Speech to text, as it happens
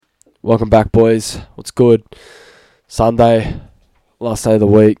Welcome back, boys. What's good? Sunday, last day of the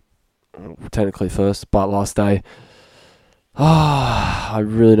week. Technically first, but last day. I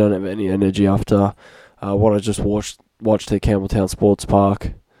really don't have any energy after what I just watched at Campbelltown Sports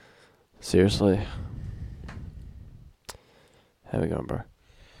Park. Seriously. How we going, bro?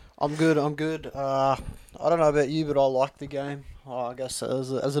 I'm good. I don't know about you, but I liked the game. I guess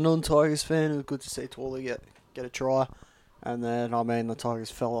as a non-Tigers fan, it was good to see Twally get a try. And then, the Tigers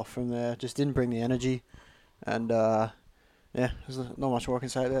fell off from there. Just didn't bring the energy. And, there's not much more I can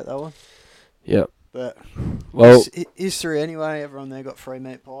say about that one. Yep. But, Well, history anyway. Everyone there got free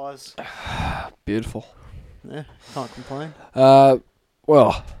meat pies. beautiful. Yeah, can't complain.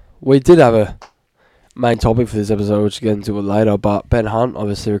 Well, we did have a main topic for this episode, which we'll get into it later, but Ben Hunt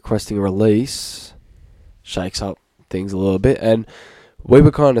obviously requesting a release shakes up things a little bit, and we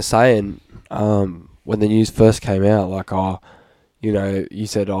were kind of saying when the news first came out, you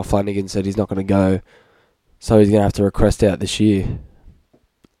said, Flanagan said he's not going to go, so he's going to have to request out this year,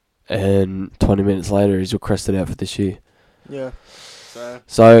 and 20 minutes later he's requested out for this year. Yeah.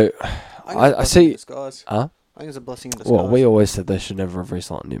 So I see. Huh? I think it's a blessing in disguise. Well, we always said they should never have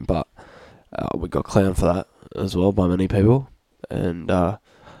re-signed him, but we got clowned for that as well by many people, and I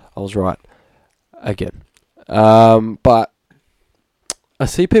was right again. But I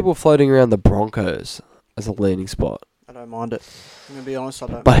see people floating around the Broncos as a landing spot. I don't mind it. I'm going to be honest, I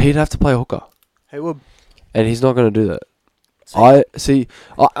don't. But he'd have to play hooker, He would. and he's not going to do that.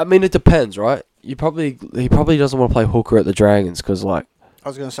 I mean, it depends, right? He probably doesn't want to play hooker at the Dragons because, I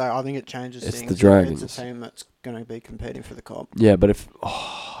was going to say, I think it changes It's things. the Dragons. It's a team that's going to be competing for the comp. yeah. But if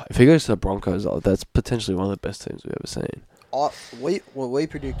he goes to the Broncos, that's potentially one of the best teams we've ever seen. We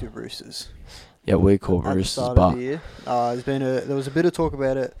predicted Roosters Yeah, we call at the Roosters, start but of the year. There was a bit of talk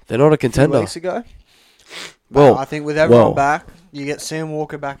about it they're not a 2 contender. weeks ago. Well, I think with everyone back, you get Sam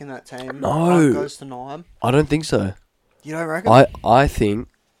Walker back in that team. No. Hunt goes to 9. I don't think so. You don't reckon? I think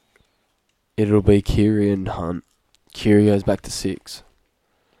it'll be Kiri and Hunt. Kiri goes back to 6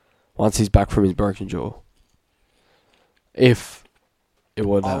 once he's back from his broken jaw. If it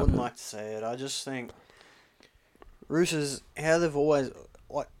would I happen. wouldn't like to say it. I just think Roosters, how they've always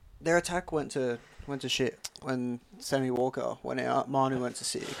their attack went to shit when Sammy Walker went out. Manu went to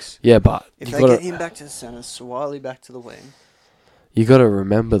 6. Yeah, but If you they gotta get him back to the centre, Swiley back to the wing, you gotta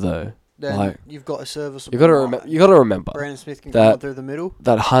remember though. then you've got a serviceable. You gotta remember Brandon Smith can that- come through the middle.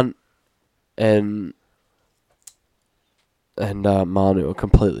 that Hunt and Manu are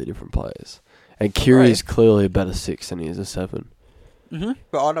completely different players. And Kiri is clearly a better 6 than he is a 7. Mm-hmm.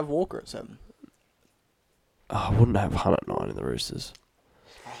 But I'd have Walker at 7. I wouldn't have Hunt at 9 in the Roosters.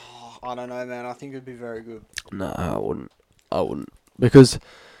 Oh, I don't know, man. I think it'd be very good. No, I wouldn't. Because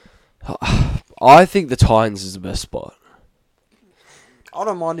I think the Titans is the best spot. I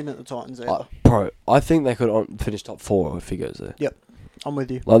don't mind him at the Titans either. I think they could finish top 4 if he goes there. Yep, I'm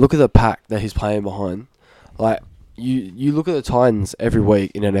with you. Like, look at the pack that he's playing behind. Like, you look at the Titans every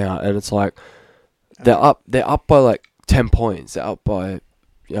week in and out, and it's like they're up by like 10 points. They're up by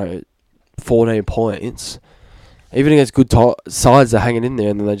 14 points. Even against good sides, they're hanging in there,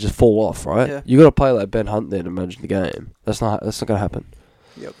 and then they just fall off. Right? Yeah. You got to play like Ben Hunt there to manage the game. That's not going to happen.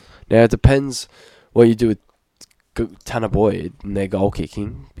 Yep. Now it depends what you do with Tanner Boyd and their goal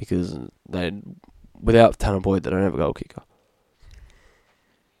kicking, because without Tanner Boyd they don't have a goal kicker.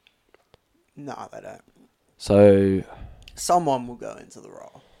 No, they don't. So Someone will go into the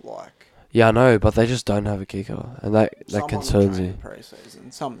role. yeah, I know, but they just don't have a kicker, and that Someone concerns will me. train in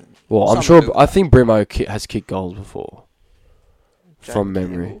pre-season. Something. Well, I'm Someone sure. will. I think Brimo has kicked goals before, Jaden from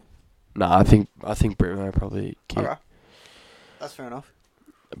memory. Campbell. No, I think Brimo probably kicked. Okay. That's fair enough.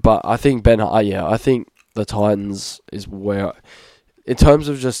 But I think I think the Titans is where, in terms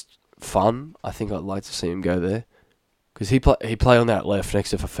of just fun, I think I'd like to see him go there, because he play on that left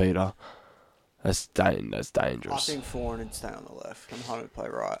next to Fafita. That's dangerous. I think Foran would stay on the left and Hunt would play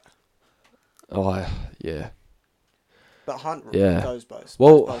right. Oh yeah, But Hunt Yeah. goes both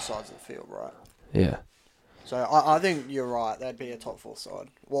sides of the field, right? yeah. So I think you're right. That'd be a top 4 side.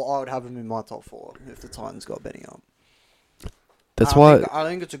 Well, I would have him in my top 4 if the Titans got Benny up. That's I why I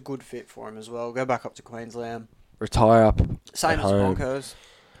think it's a good fit for him as well. Go back up to Queensland. retire up. Same at as the home. Broncos.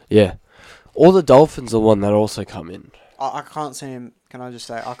 Yeah, or the Dolphins are one that also come in. I can't see him. Can I just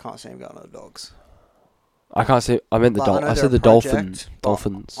say I can't see him going to the Dogs. I can't say. I meant the Like, I know I they're said a the project, but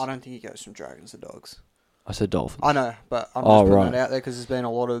Dolphins. I don't think he goes from Dragons to Dogs. I said Dolphins. I know, but I'm Oh, just putting right. that out there because there's been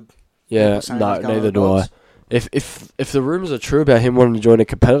a lot of Yeah, people saying no, he's going to neither the do I. Dogs. If the rumours are true about him wanting to join a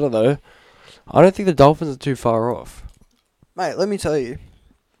competitor, though, I don't think the Dolphins are too far off. Mate, let me tell you,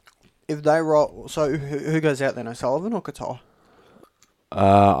 if they roll, so who goes out then? O'Sullivan or Qatar?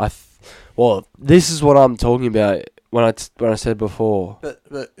 Well, this is what I'm talking about when I said before. But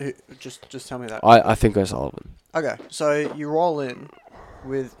just tell me that. I think O'Sullivan. Okay, so you roll in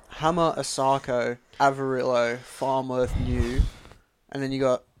with Hammer, Asako, Avarillo, Farmworth, New, and then you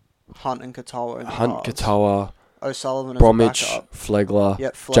got Hunt and Katoa in the Hunt, halves. Katoa, O'Sullivan as a Bromwich, backup. Flegler,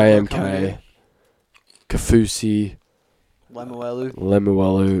 Yep, Flegler coming JMK, in. Kafusi, Lemuelu.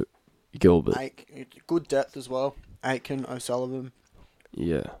 Lemuelu, Gilbert. Good depth as well. Aitken, O'Sullivan,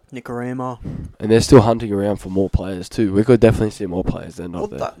 Yeah. Nicarima. And they're still hunting around for more players too. We could definitely see more players than Well,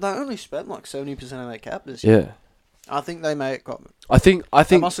 not there. they only spent like 70% of their cap this year. Yeah. I think they may have got. I think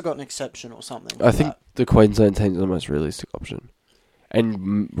They must have got an exception or something. I think the Queensland team's the most realistic option.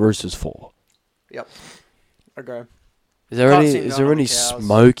 And Roosters 4. Yep. Okay. Is there Can't any see him is going there on any the Cows.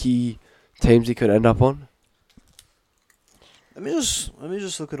 smoky teams he could end up on? Let me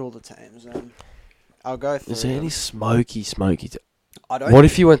just look at all the teams and I'll go through. Is there them. any smoky I don't. What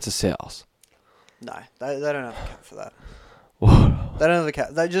if he went to South? No, they don't have the cap for that. What? They don't have the cap.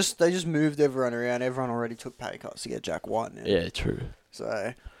 They just moved everyone around. Everyone already took pay cuts to get Jack White in. Yeah, true.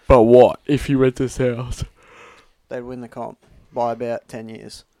 So But what if he went to South? they'd win the comp by about 10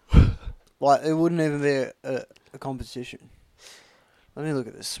 years. Like, it wouldn't even be a competition. Let me look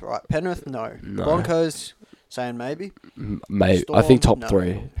at this. Right, Penrith, no. No. Broncos, saying maybe. Mate, I think top Storm,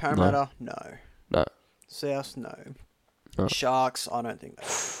 no. 3. Parramatta, no. No. South, no. No. Sharks, I don't think they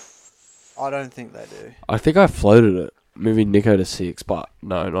do. I don't think they do. I think I floated it, moving Nico to 6, but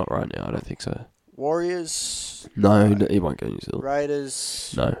no, not right now. I don't think so. Warriors, No, he won't go to New Zealand.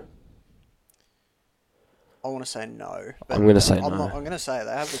 Raiders, No. I want to say no. I'm gonna say no. I'm going to say they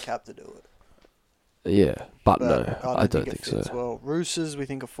have the cap to do it. Yeah, but But no, I don't it think so. fits well. Roosters, we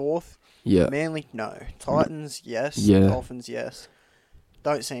think a fourth. Yeah. Manly, no. Titans, yes. Yeah. Dolphins, yes.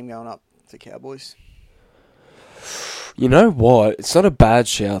 Don't see him going up to Cowboys. You know what? It's not a bad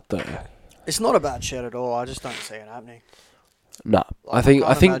shout though. It's not a bad shout at all. I just don't see it happening. No, Like, I think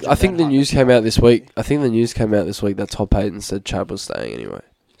can't imagine I think Ben the Hunt news going came out this to week. Sydney. I think the news came out this week that Todd Payton said Chad was staying anyway.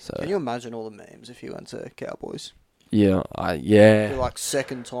 So Can you imagine all the memes if he went to Cowboys? yeah, I feel like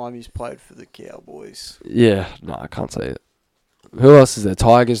second time he's played for the Cowboys. yeah. No, I can't say it. Who else is there?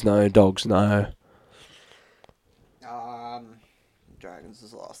 Tigers, no. Dogs, no. Dragons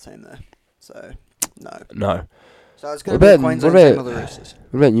is the last team there, so no. No. So it's What going to be about- the Queensland what team about- or the Roosters.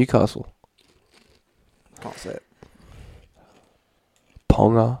 What about Newcastle? Can't say it.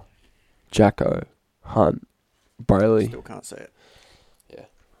 Ponga, Jacko, Hunt, Brayley. Still can't say it.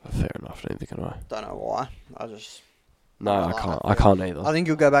 Fair enough. Neither can I. Don't know why. I just. No, I like can't. it. I can't either. I think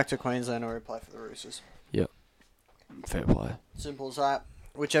you'll go back to Queensland or he'll play for the Roosters. Fair play. Simple as that.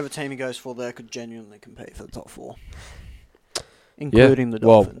 Whichever team he goes for there could genuinely compete for the top 4. Including the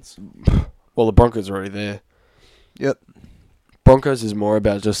well- Dolphins. Well, the Broncos are already there. Yep. Broncos is more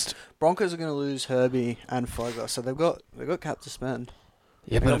about just Broncos are going to lose Herbie and Fogger, so they've got cap to spend.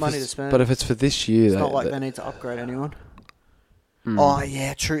 yeah, They got money to spend. but if it's for this year, It's not like they need to upgrade anyone. Oh,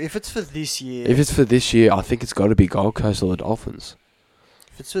 yeah, true. If it's for this year... If it's for this year, I think it's got to be Gold Coast or the Dolphins.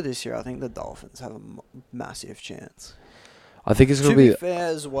 If it's for this year, I think the Dolphins have a massive chance. I think it's going To to be fair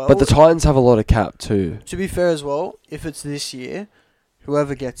as well... But the Titans have a lot of cap too. To be fair as well, if it's this year,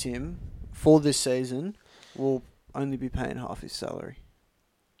 whoever gets him for this season will only be paying half his salary.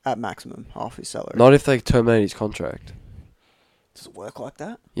 At maximum, half his salary. Not if they terminate his contract. Does it work like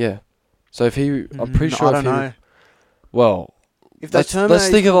that? Yeah. So if he, I'm pretty sure. I if don't he, know. Well, If they let's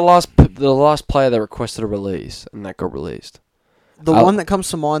terminate think of the last player that requested a release and that got released. the one that comes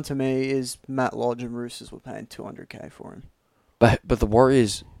to mind to me is Matt Lodge and Roosters were paying $200K for him. But the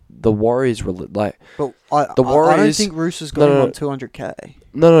Warriors like But The I don't Warriors- think Roosters got him No. on $200K.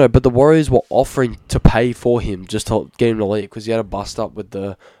 no, but the Warriors were offering to pay for him just to get him to leave because he had a bust up with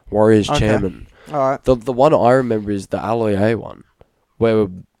the Warriors Okay. chairman. All right. The one I remember is the Aloye one, where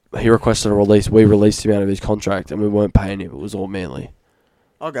he requested a release. We released him out of his contract, and we weren't paying him. It was all Manly.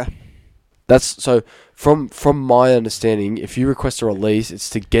 Okay. That's so. From my understanding, if you request a release, it's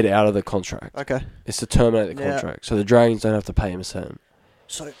to get out of the contract. Okay. It's to terminate the Yeah. contract, so the Dragons don't have to pay him a cent.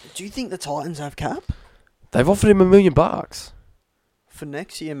 So, do you think the Titans have cap They've offered him $1 million for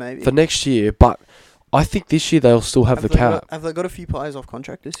next year? Maybe for next year, but I think this year they'll still have the they cap. have they got a few players off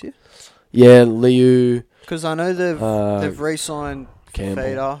contract this year? Yeah, Liu, Because I know they've re-signed Campbell,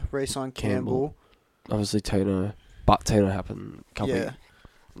 Feder, re-signed Campbell. obviously Tino, but Tino happened a couple. Yeah.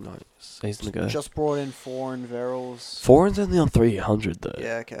 No, season ago. Just brought in Foreign Verrills. Foreign's only on 300 though.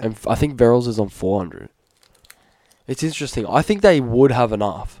 Yeah. Okay. And I think Verrills is on 400. It's interesting. I think they would have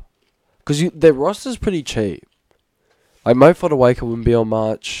enough. Because their roster's pretty cheap. Like, Mo Fodawaker wouldn't be on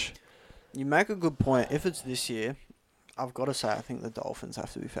much. You make a good point. If it's this year, I've got to say, I think the Dolphins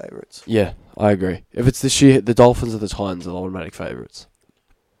have to be favourites. Yeah, I agree. If it's this year, the Dolphins or the Titans are the automatic favourites.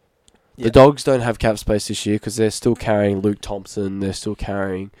 Yeah. The Dogs don't have cap space this year because they're still carrying Luke Thompson. They're still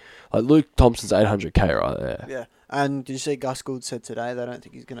carrying... Like, Luke Thompson's 800k right there. Yeah. And did you see Gus Gould said today they don't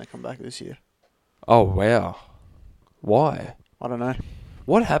think he's going to come back this year? Oh, wow. Why? I don't know.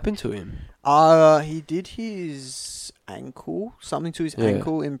 What happened to him? He did his ankle, something to his Yeah.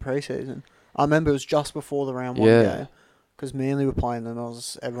 ankle in pre-season. I remember it was just before the round one Yeah. game because Manly were playing them.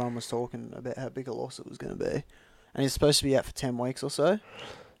 Everyone was talking about how big a loss it was going to be, and he's supposed to be out for 10 weeks or so.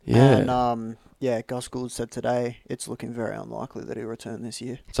 Yeah. And Gus Gould said today it's looking very unlikely that he'll return this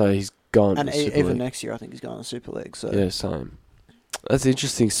year. So he's gone And to Super even League. next year, I think he's going to Super League. So Yeah, same. That's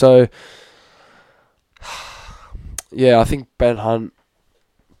interesting. So, yeah, I think Ben Hunt.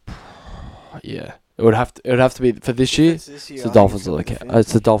 Yeah, it would have to be for this year. It's this year, It's the I think Dolphins or gonna the be Ca-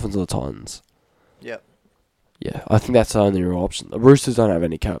 It's the Dolphins or the Titans. Yep. Yeah, I think that's the only real option. The Roosters don't have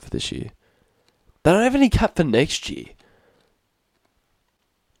any cap for this year. They don't have any cap for next year.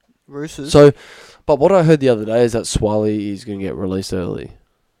 Roosters. So, but what I heard the other day is that Swally is going to get released early.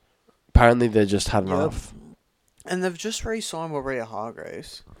 Apparently, they just had Yep. enough. And they've just re-signed Waria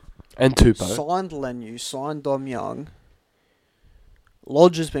Hargraves. And Tupou. Signed Lenu, signed Dom Young.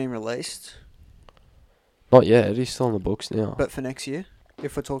 Lodge has been released, Not yet. He's still on the books now. but for next year,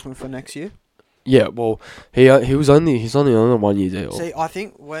 if we're talking for next year. Yeah, well, he's only on a 1 year deal. See, I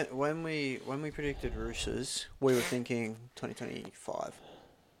think when we predicted Roosters, we were thinking 2025.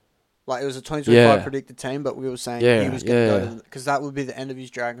 Like, it was a 2025 Yeah. predicted team, but we were saying Yeah, he was going to yeah. go to... Because that would be the end of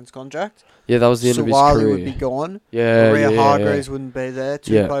his Dragons contract. Yeah, that was the end of his Suwali career. would be gone. Yeah, Maria yeah, Hargraves wouldn't be there.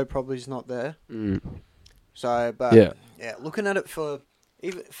 Yeah. Tupou probably's not there. Mm. So, but Yeah. yeah, looking at it for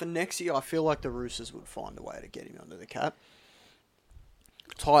next year, I feel like the Roosters would find a way to get him under the cap.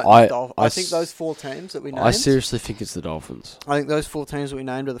 Titans, Dolphins. I think those four teams that we named. I seriously think it's the Dolphins I think those four teams that we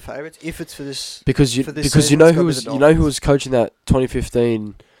named are the favourites. If it's for this, because you for this because you season, know it's who gotta be was the you know who Dolphins. was coaching that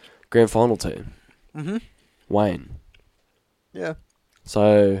 2015 grand final team. Mm-hmm. Wayne. Yeah.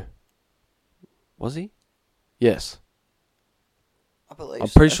 So, was he? Yes. I believe. I'm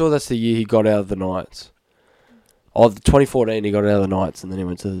pretty sure that's the year he got out of the Knights. Oh, the 2014 he got out of the Knights and then he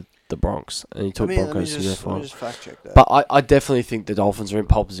went to the Bronx and he took Broncos to their let me final. just fact check that. But I definitely think the Dolphins are in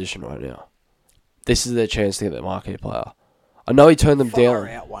pole position right now. This is their chance to get that marquee player. I know he turned them Far down.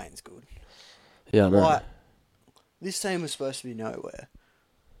 out, Wayne's good. Yeah, I know. Like, this team was supposed to be nowhere,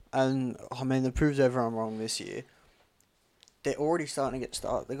 and I mean they proved everyone wrong this year. They're already starting to get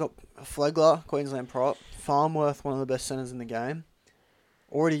started. They got Flegler, Queensland prop, Farmworth, one of the best centers in the game.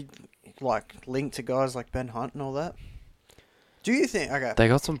 Already, like, linked to guys like Ben Hunt and all that. Do you think? Okay, They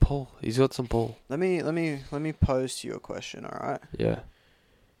got some pull. He's got some pull. let me pose to you a question. All right, Yeah.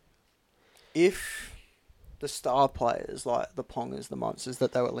 if the star players like the Pongers, the Munsters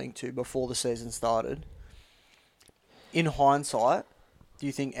that they were linked to before the season started, in hindsight, do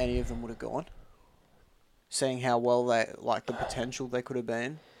you think any of them would have gone? Seeing how well the potential they could have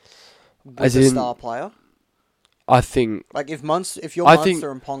been with As a in- star player. I think Like if you're I Munster think-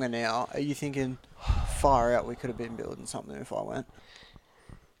 and Ponga now, are you thinking far out we could have been building something if I went?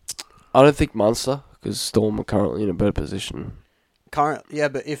 I don't think Munster because Storm are currently in a better position. Yeah,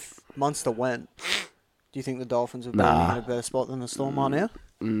 but if Munster went, do you think the Dolphins would be Nah. in a better spot than the Storm are now?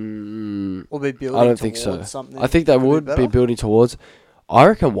 Mm, Or be building I don't think so. towards something? I think they could would be better? building towards. I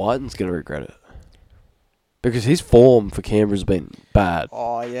reckon Whiten's going to regret it because his form for Canberra's been bad.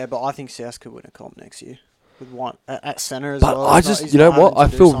 Oh yeah, but I think South could win a comp next year with one at centre as But well. I He's just, he's you know not what? having I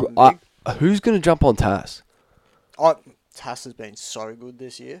to do feel something big. who's going to jump on Tass? Tass has been so good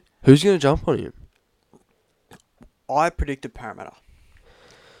this year. Who's going to jump on him? I predicted Parramatta,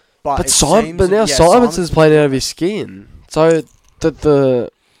 but But it Simon, seems- now yeah, Simonson's playing out of his skin. So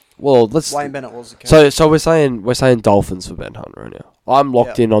let's. Wayne Bennett was the coach. So we're saying Dolphins for Ben Hunt right now. I'm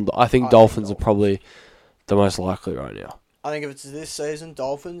locked Yeah. in on. I I think think Dolphins are Dolphins. probably the most likely right now. I think if it's this season,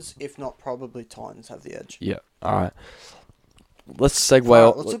 Dolphins. If not, probably Titans have the edge. Yeah. All right. Let's segue.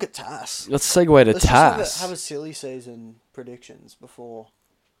 Right, let's look at Tass. Let's segue to Let's Tass. just have a silly season predictions before.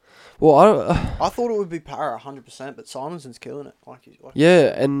 Well, I thought it would be Para 100%, but Simonson's killing it.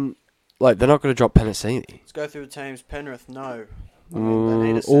 yeah, and like they're not going to drop Penasini. Let's go through the teams. Penrith, no. I mean, they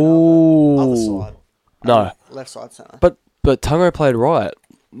need a centre. Ooh. Other side. No. Left side centre. But Tungo played right.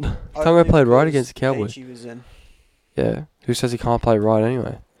 Tungo played right against the Cowboys. He was in. Yeah. Who says he can't play right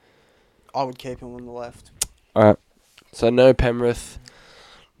anyway? I would keep him on the left. All right. So no Penrith,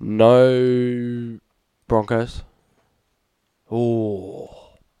 no Broncos. Ooh.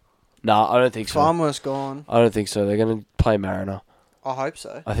 Nah, I don't think so. Farmer's gone. I don't think so. They're going to play Mariner. I hope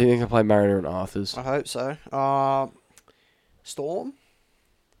so. I think they can play Mariner and Arthurs. I hope so. Storm.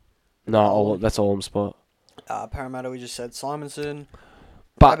 No, that's Olam spot. Parramatta, we just said Simonson.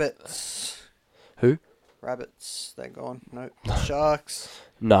 But Rabbits. who? Rabbits, they're gone. Nope. Sharks.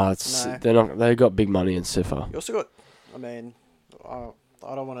 No, No. they're not. They got big money in Sifa. You also got, I mean, I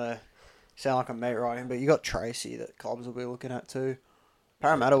don't want to sound like I'm mate writing, but you got Tracy that clubs will be looking at too.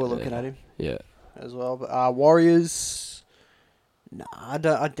 Parramatta were looking at him Yeah, as well. But Warriors, nah, I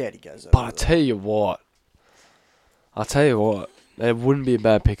doubt he goes over but I there. tell you what, it wouldn't be a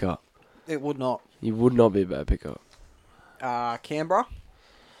bad pickup. It would not. It would not be a bad pickup. Canberra.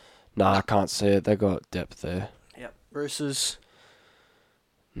 Nah, I can't see it. They got depth there. Yep. Roosters.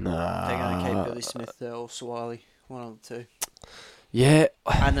 Nah. They're going to keep Billy Smith there or Swiley. One of the two. Yeah,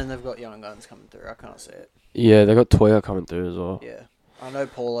 And then they've got young guns coming through. I can't see it. yeah, they got Toya coming through as well. Yeah. I know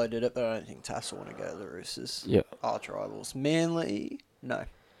Paulo did it, but I don't think Tass will want to go to the Roosters. Yeah. Arch rivals. Manly. No.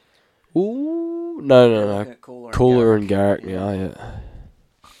 Ooh, no. Looking at Cooler and Garrick now,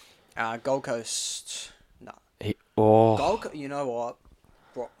 yeah. Gold Coast. No. Oh, You know what?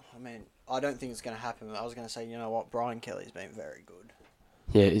 I mean, I don't think it's going to happen. I was going to say, you know what? Brian Kelly's been very good.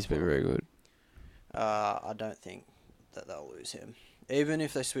 yeah, he's been very good. I don't think that they'll lose him. Even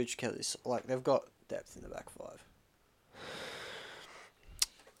if they switch Kelly's, like, they've got depth in the back five.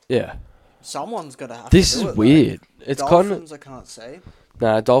 Yeah. Someone's got to have This to do is it, weird. though. It's kind of... Dolphins, I can't say.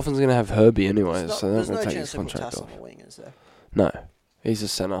 Nah, Dolphins going to have Herbie anyway, so they're There's not no going to take chance his they put contract Tass off. on the wing, is there? No, he's a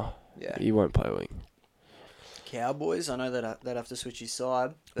centre. Yeah. He won't play wing. Cowboys, I know that they'd have to switch his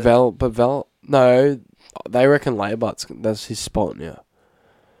side. But Val, no, they reckon that's his spot now.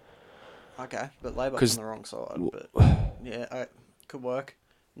 Okay, but Labour's 'Cause- on the wrong side. But yeah, could work.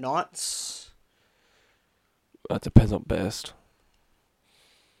 Knights. That depends on best.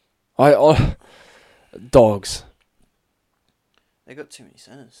 Dogs. They got too many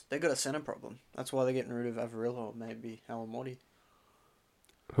centres. They got a centre problem. That's why they're getting rid of Avarillo or maybe Alamotti.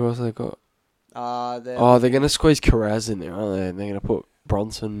 Who else they got? They're They're going to squeeze Carraz in there, aren't they? And they're going to put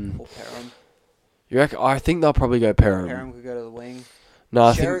Bronson. Or Perham. You reckon? I think they'll probably go Perham. Perham could go to the wing. No,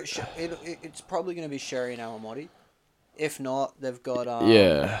 I Sherry, think... it's probably going to be Sherry and Alamotti. If not, they've got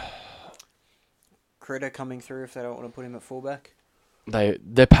yeah. Critter coming through if they don't want to put him at fullback.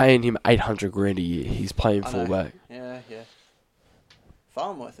 They're paying him $800,000 a year. He's playing I know. fullback. Yeah.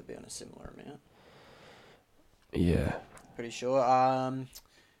 Farmworth would be on a similar amount. Yeah. Pretty sure.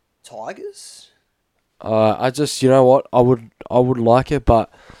 Tigers. I just, you know what? I would like it,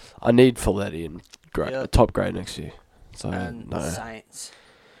 but I need Folletti in top grade next year. So And no. the Saints.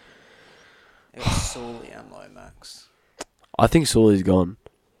 They got Sully and Lomax. I think Sully's gone.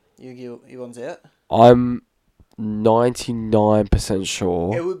 You one's out. I'm 99%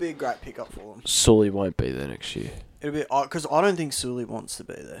 sure It would be a great pickup for them. Sully won't be there next year. It'll be because I don't think Sully wants to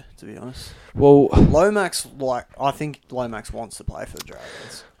be there. To be honest, Well, Lomax I think Lomax wants to play for the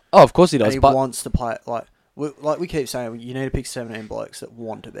Dragons. oh, of course he does. And he But wants to play we keep saying. You need to pick 17 blokes that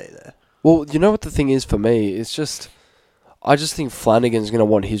want to be there. well, you know what the thing is for me? It's just I just think Flanagan's gonna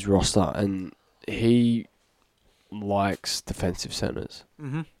want his roster, and he likes defensive centers,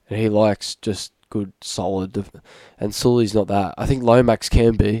 Mm-hmm. and he likes just good, solid. And Sully's not that. I think Lomax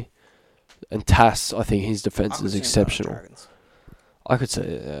can be, and Tass. I think his defense is exceptional. I could say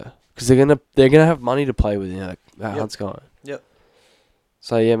it, yeah, because they're gonna have money to play with. That Hunt's guy. Yep.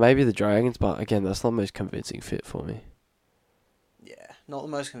 So yeah, maybe the Dragons, but again, that's not the most convincing fit for me. Yeah, not the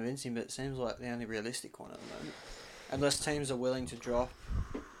most convincing, but it seems like the only realistic one at the moment. Unless teams are willing to drop.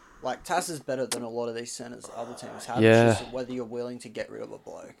 Like, Tass is better than a lot of these centres other teams have. Yeah. It's just whether you're willing to get rid of a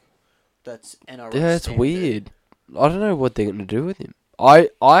bloke that's NRL Yeah, it's standard. weird. I don't know what they're going to do with him. I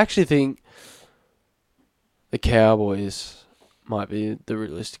actually think the Cowboys might be the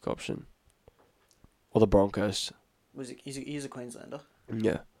realistic option. Or the Broncos. He's a Queenslander.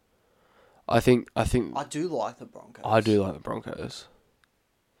 Yeah. I think I do like the Broncos. I do like the Broncos.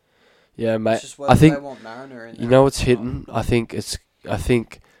 Yeah, mate. It's just whether I think they want Mariner in there. you know what's or hitting? not. I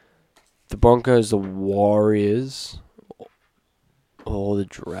think the Broncos, the Warriors, or the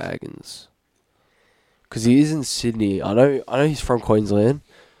Dragons. Because he is in Sydney. I know he's from Queensland,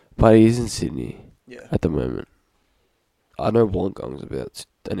 but he is in Sydney Yeah. at the moment. I know Wollongong's about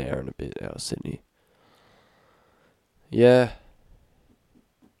an hour and a bit out of Sydney. Yeah.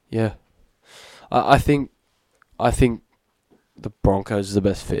 Yeah. I think the Broncos are the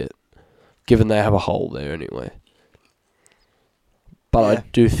best fit, given they have a hole there anyway. But Yeah. I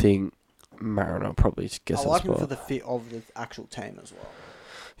do think Mariner probably gets I that like him spot. for the fit of the actual team as well.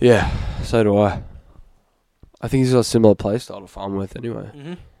 Yeah, so do I. I think he's got a similar play style to Farmworth anyway.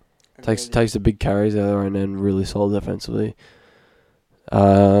 Mm-hmm. Takes the big carries out there and then really solid defensively.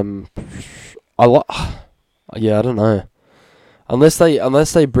 I don't know. Unless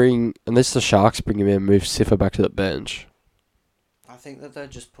the Sharks bring him in and move Siffer back to the bench. I think that they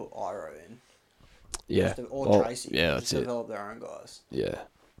just put Iro in. Yeah. Or Tracy. Yeah, just that's it. develop their own guys. Yeah.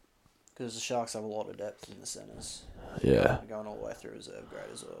 Because the Sharks have a lot of depth in the centres. Yeah. Going all the way through reserve grade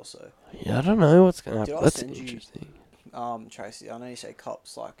as well. So. Yeah, I don't know what's going to Did happen. I That's send you- interesting. Tracy, I know you say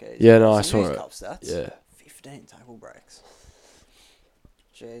cups like a. Yeah, no, I saw it. Cup stats. Yeah. 15 tackle breaks.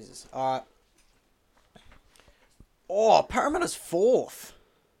 Jesus. Alright. Oh, Parramatta's 4th.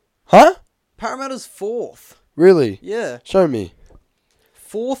 Huh? Parramatta's 4th. Really? Yeah. Show me.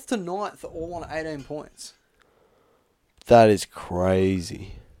 4th to 9th are all on 18 points. That is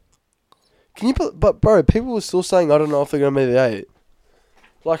crazy. Can you put... But, bro, people were still saying, I don't know if they're going to make the 8.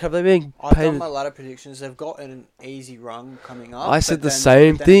 Like, have they been I've paid... done my ladder predictions. They've got an easy run coming up. I said but the then-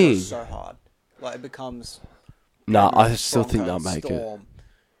 same but then it goes thing. so hard. Like, it becomes... Nah, I Penrith, still think they'll Broncos, make it. Storm,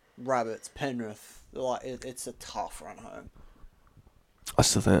 Rabbits, Penrith. Like, it's a tough run home. I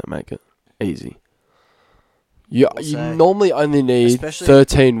still think they'll make it. Easy. You We'll you say. normally only need Especially-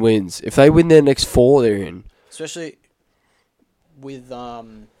 13 wins. If they win their next 4, they're in. Especially with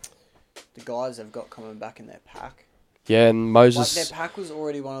the guys they've got coming back in their pack. Yeah, and Like, Moses... their pack was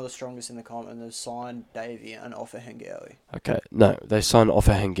already one of the strongest in the comp, and they've signed Davey and offer Hengawi. Okay, no, they signed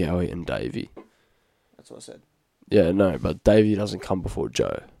Offa Hengawi and Davey. That's what I said. Yeah, no, but Davey doesn't come before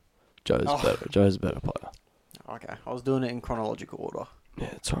Joe. Joe's Oh. better. Joe's a better player. Okay, I was doing it in chronological order.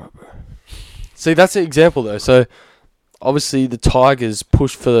 Yeah, it's alright, bro. See, that's an example, though. So, obviously, the Tigers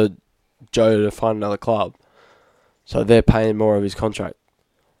pushed for Joe to find another club. So, they're paying more of his contract.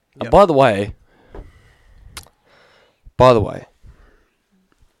 And Yep. by the way,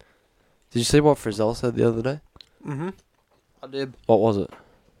 did you see what Frizzell said the other day? Mm-hmm. I did. What was it?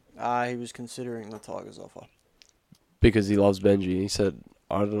 He was considering the Tigers offer. Because he loves Benji. He said,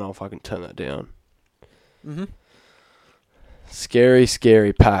 I don't know if I can turn that down. Mm-hmm. Scary,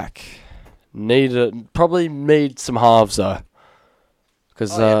 scary pack. Probably need some halves, though.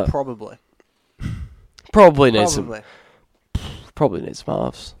 Because Probably. probably need some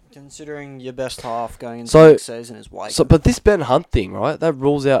halves. Considering your best half going into So- next season is Wake. So, but this Ben Hunt thing, right? That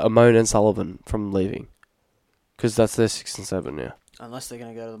rules out Amon and Sullivan from leaving. Because that's their 6 and 7 now. Unless they're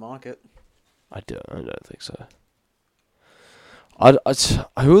going to go to the market. I don't think so.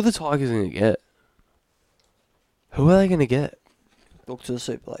 Who are the Tigers going to get? Who are they going to get? Look to the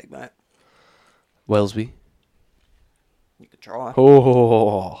Super League, mate. Wellesby. You could try.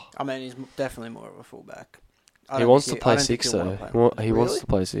 Oh, I mean, he's definitely more of a fullback. he wants to play 6 though. He wants Really? to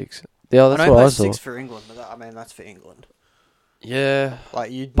play 6. Yeah, that's I know what he I plays saw. 6 for England, but that's for England. Yeah,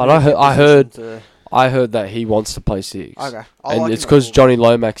 Like you. But I heard that he wants to play 6. Okay. And it's because Johnny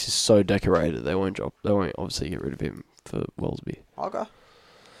Lomax is so decorated. They won't obviously get rid of him for Wellesby. Okay.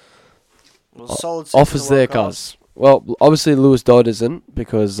 Well, solid six Offers in the there, World Cup. cuz. Well, obviously Lewis Dodd isn't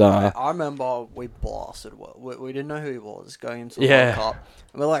because I remember we blasted. We didn't know who he was going into the Yeah. World Cup.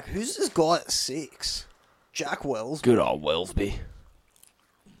 And we're like, who's this guy at 6? Jack Wells. good old Wellesby.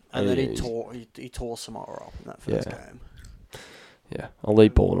 And then Yeah, he tore Samara up in that first Yeah. game. Yeah,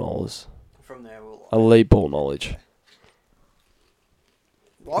 elite ball knowledge. From there, we're like, Elite ball knowledge.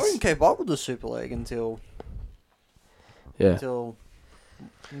 I didn't keep up with the Super League until Yeah,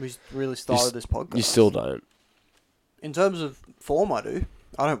 we really started this podcast. you still don't. In terms of form, I do.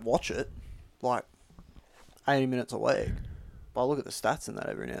 I don't watch it like 80 minutes a week, but I look at the stats in that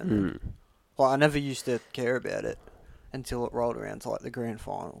every now and then. Mm. Like I never used to care about it until it rolled around to like the grand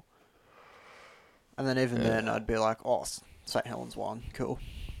final, and then even then I'd be like, "Oh, St Helens won, cool."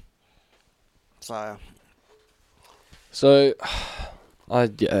 So So, I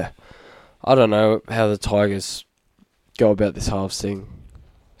don't know how the Tigers go about this halves thing.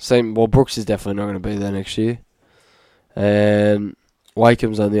 Well, Brooks is definitely not going to be there next year, and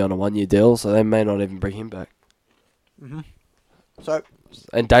Wakeham's only on a 1-year deal, so they may not even bring him back. So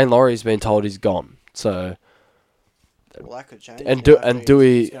And Dane Laurie's been told he's gone. So well, that could change. and you know, and he's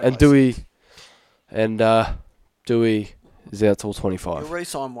Dewey gonna and play Dewey six. and Dewey is out till He'll 25.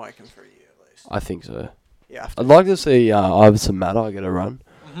 re-sign Wakem for a year at least. I think so. Yeah. I'd like to see Iverson Matter get a run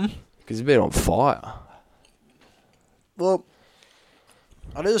Mm-hmm. because he's been on fire. Well,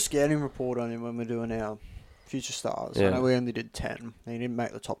 I did a scouting report on him when we we're doing our future stars. Yeah. I know we only did 10. He didn't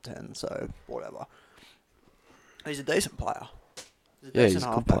make the top 10, so whatever. He's a decent player. He's a Yeah, decent he's a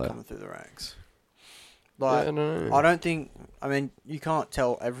good halfback player. coming through the ranks. Like, Yeah, no. I don't think. I mean, you can't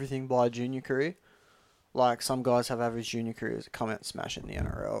tell everything by a junior career. Like some guys have average junior careers that come out and smash it in the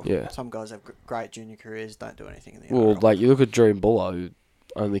NRL. Yeah. Some guys have great junior careers, don't do anything in the Well, NRL. like you look at Dream Buller, who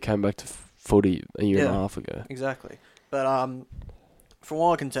only came back to footy a year and a Yeah. half ago. Exactly. But from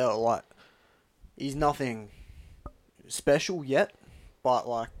what I can tell, like he's nothing special yet, but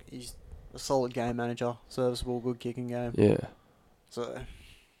like he's a solid game manager, serviceable, good kicking game. Yeah. So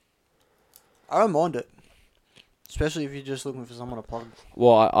I don't mind it, especially if you're just looking for someone to plug.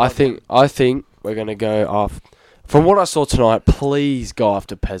 Well, I think we're gonna go off. From what I saw tonight, please go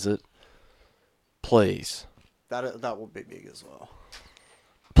after Pezzett. Please, That would be big as well.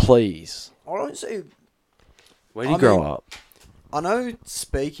 please. I don't see. Where do you grow up? I know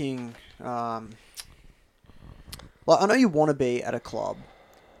speaking, like I know you want to be at a club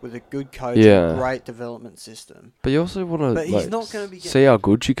with a good coach, Yeah. and great development system. But you also want But to he's not gonna be see how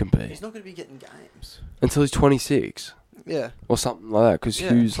good you can be He's not going to be getting games. until he's 26 Yeah, or something like that. Because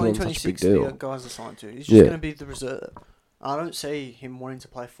Hughes not such a big 2026 the deal. guys are signed to. He's just Yeah. going to be the reserve. I don't see him wanting to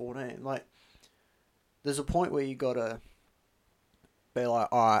play 14. Like, there's a point where you got to be like,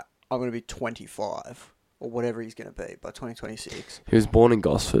 all right, I'm going to be 25 or whatever he's going to be by 2026. He was born in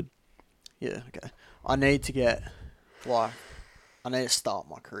Gosford. Yeah, okay. I need to get, like, I need to start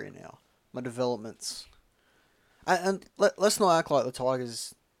my career now. My developments. And let's not act like the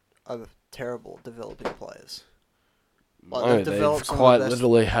Tigers are terrible at developing players. Like, No, they've they've developed some of quite the best-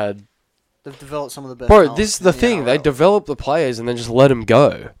 literally had. They've developed some of the best. Bro, talent this is in the thing. They NRL. develop the players and then just let them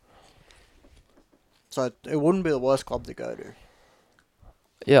go. So it wouldn't be the worst club to go to.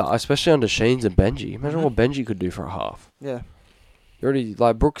 Yeah, especially under Sheens and Benji. Imagine Mhm. what Benji could do for a half. Yeah. You already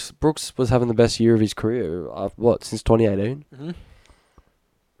like Brooks was having the best year of his career. Since 2018? Mhm.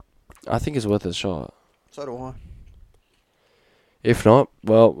 I think it's worth a shot. So do I. If not,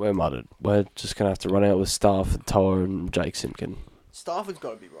 well, we're mudded. We're just gonna have to run out with Staff and Toa and Jake Simpkin. Stafford's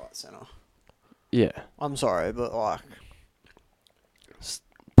got to be right centre. Yeah, I'm sorry, but like,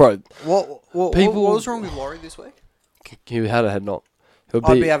 bro. what People- was wrong with Laurie this week? He had a head knock. He'll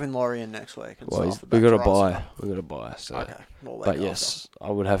I'd be. be having Laurie in next week. And Well, Stafford we back got to right buy. centre. We got to buy. So. Okay. Well, But yes,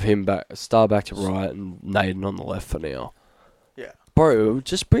 I would have him back. Star back to right and Naden on the left for now. Yeah. Bro,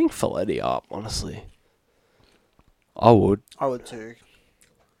 just bring Folletti up. Honestly, I would. I would too.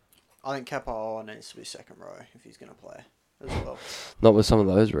 I think Capoeira needs to be second row if he's going to play as well. Not with some of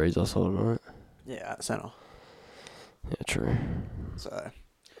those reads I saw tonight. Yeah, at centre. Yeah, true. So,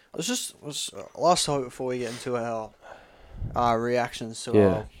 let's last topic before we get into our reactions to Yeah.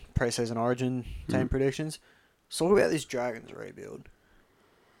 our pre-season Origin team predictions. Let's talk about this Dragons rebuild.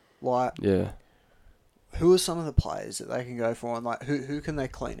 Like, Yeah. who are some of the players that they can go for, and like who can they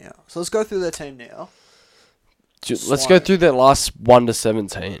clean out? So let's go through their team now. Let's go through that last 1 to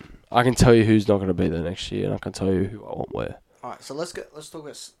 17. I can tell you who's not going to be there next year, and I can tell you who I want where. All right, so let's talk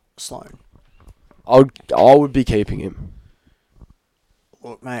about Sloan. I would be keeping him.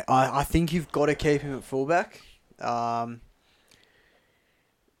 Look, mate, I think you've got to keep him at fullback.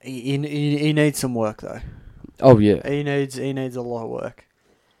 He needs some work though. Oh yeah. He needs a lot of work.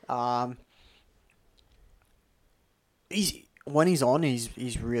 When he's on,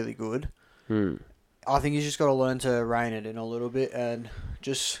 he's really good. I think he's just got to learn to rein it in a little bit and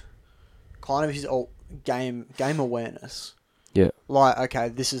just kind of his game awareness. Yeah. Like, okay,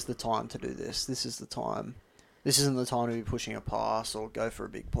 this is the time to do this. This is the time. This isn't the time to be pushing a pass or go for a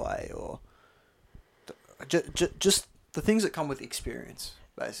big play or just the things that come with experience,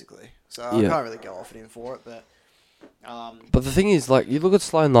 basically. So I can't really go off at him for it, but. But the thing is, like, you look at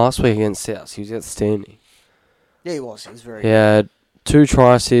Sloan last week against South. He was outstanding. Yeah, he was. He was very. He had 2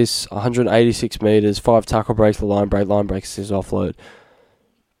 try assists, 186 metres, 5 tackle breaks, the line break assist, offload.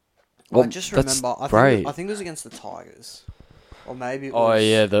 I just that's remember. great. I think it was against the Tigers, or maybe. It Oh was,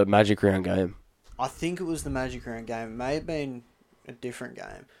 yeah, the Magic Round game. I think it was the Magic Round game. It may have been a different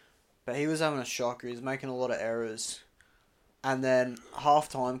game, but he was having a shocker. He was making a lot of errors, and then half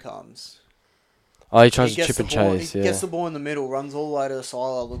time comes. Oh, he tries to gets chip the and ball- chase. He Yeah. gets the ball in the middle, runs all the way to the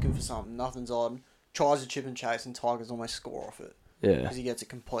sideline looking for something. Nothing's on. Tries to chip and chase, and Tigers almost score off it Yeah. because he gets it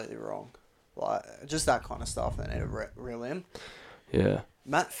completely wrong. Like just that kind of stuff. They need to reel him. Yeah.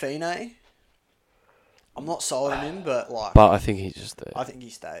 Matt Feeney. I'm not sold on him, but like. But I think he's just there. I think he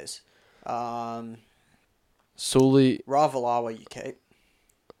stays. Sully. Ravalawa you keep.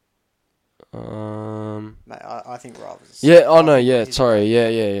 Yeah. Mate, I think Rava's... Oh no. Yeah. Sorry.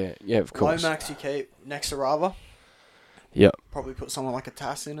 Yeah. Of course. Lomax you keep next to Rava. Yep. Probably put someone like a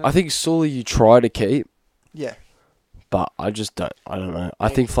Tass in it. I think Sully you try to keep, Yeah. but I just don't. I don't know. I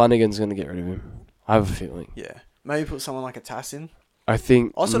think Flanagan's gonna get rid of him. I have a feeling. Yeah. Maybe put someone like a Tass in. I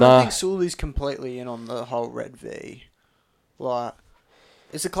think. Also, I don't think Sully's completely in on the whole Red V. Like,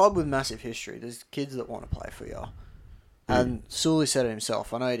 it's a club with massive history. There's kids that want to play for you. And Sully said it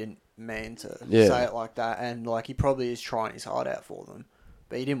himself. I know he didn't mean to say it like that. And, like, he probably is trying his heart out for them.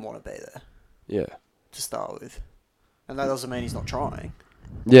 But he didn't want to be there Yeah. to start with. And that doesn't mean he's not trying.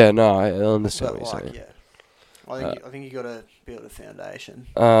 Yeah. No, I understand But, what you're like, saying. yeah. I think you got to build a foundation.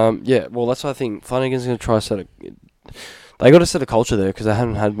 Yeah, well, that's what I think. Flanagan's going to try to set a... They got to set a culture there because they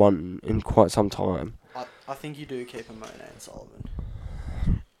haven't had one in quite some time. I think you do keep a Monet and Sullivan.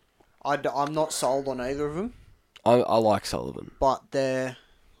 I'm not sold on either of them, I like Sullivan. but they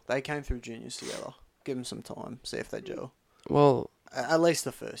came through juniors together. Give them some time, see if they gel. Well, At least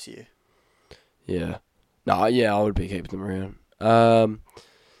the first year. yeah. No, yeah, I would be keeping them around.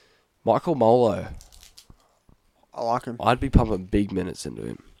 Michael Molo. I like him. I'd be pumping big minutes into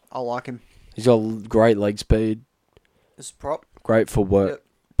him. I like him. He's got great leg speed, As a prop, great footwork, Yep.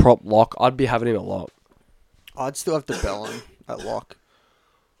 prop lock. I'd be having him a lot. I'd still have DeBellin at lock.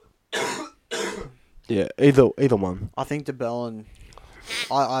 Yeah, either one. I think DeBellin,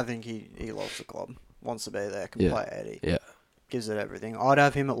 I think he loves the club. Wants to be there, can Yeah. play 80. Yeah. Gives it everything. I'd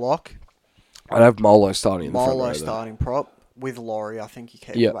have him at lock. I'd have Molo starting in the front row. Molo though. starting prop with Laurie. I think you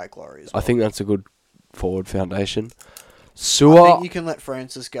keep Yep. awake Laurie as I well. think that's a good forward foundation. I Sewer, think you can let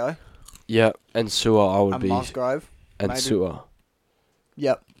Francis go. yeah, and Sewer I would And be, Musgrove. and maybe. Sewer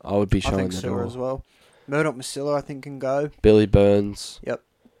Yep. I would be I showing think the Sewer door. as well. Murdoch Masilla, I think, can go. Billy Burns,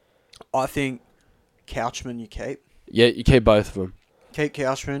 I think Couchman you keep. yeah, you keep both of them. Keep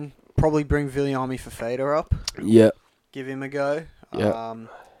Couchman. Probably bring Viliami Fafita up. Yeah, Give him a go. Yeah.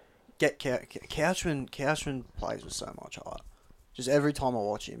 Get Couchman. Couchman plays with so much heart. Just every time I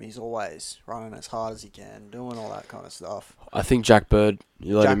watch him, he's always running as hard as he can, doing all that kind of stuff. I think Jack Bird,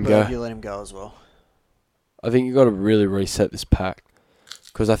 you let Jack him Bird, go. you let him go as well. I think you got to really reset this pack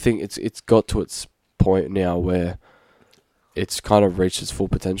because I think it's got to its point now where it's kind of reached its full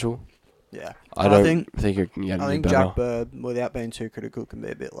potential. Yeah. I don't think it can get I any think better. Jack Bird, without being too critical, can be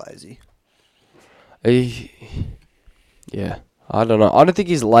a bit lazy. Yeah, I don't know. I don't think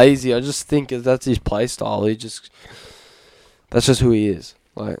he's lazy. I just think that's his play style. That's just who he is.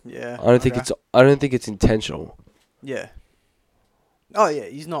 Like, Yeah. I don't think it's intentional. Yeah. Oh yeah,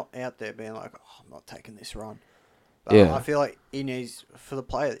 he's not out there being like, oh, I'm not taking this run. But Yeah. I feel like he needs, for the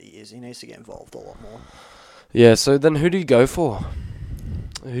player that he is, he needs to get involved a lot more. Yeah. So then, who do you go for?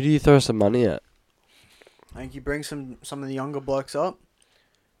 Who do you throw some money at? I think you bring some of the younger blokes up,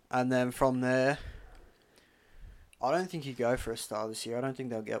 and then from there, I don't think you go for a star this year. I don't think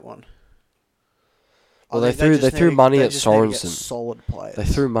they'll get one. Well, I think they threw money they at just need to get Sorensen. solid players. They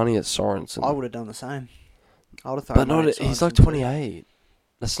threw money at Sorensen. I would have done the same. I would have thrown but money not. at He's like Sorensen too. 28.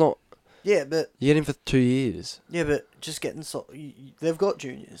 That's not. Yeah, but You get him for 2 years. just getting they've got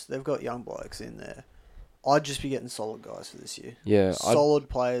juniors, they've got young blokes in there. I'd just be getting solid guys for this year. Yeah. Solid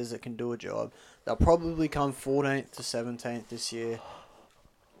players that can do a job. They'll probably come 14th to 17th this year.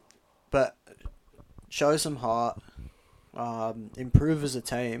 But show some heart, improve as a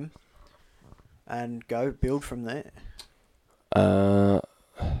team, and go build from there.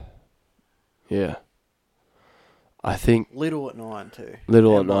 Yeah. I think Little at 9 too.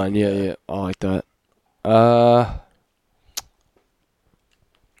 Little And at 9. Mikey Yeah, Day. yeah. I like that.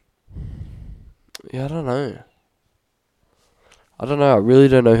 Yeah, I don't know. I really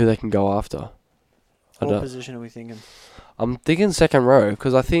don't know who they can go after. What position are we thinking? I'm thinking second row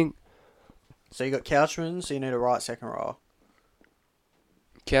because I think So you got Couchman, so you need a right second row.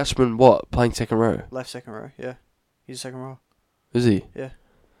 Couchman, playing second row? Left second row, yeah. He's second row. Is he? Yeah.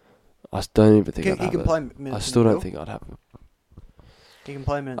 I don't even think He I'd have can it. play minutes. I still in the don't middle. think I'd have it. He can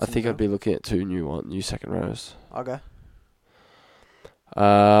play minutes. I think I'd be looking at two new second rows. Okay.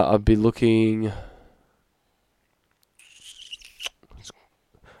 I'd be looking.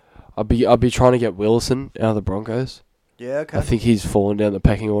 I'd be trying to get Willison out of the Broncos. Yeah, okay. I think he's fallen down the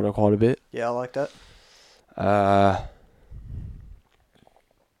pecking order quite a bit. Yeah, I like that. I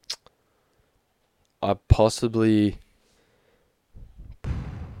possibly.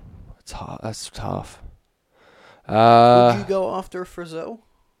 It's hard. That's tough. Would you go after a Frizzell?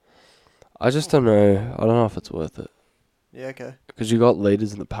 I just don't know. I don't know if it's worth it Yeah, okay. because you got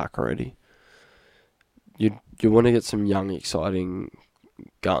leaders in the pack already. You want to get some young, exciting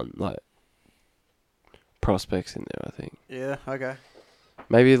prospects in there. I think Yeah, okay.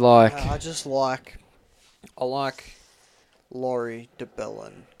 maybe like I like Laurie,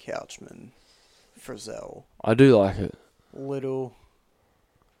 DeBellin, Couchman, Frizzell, I do like it. Little.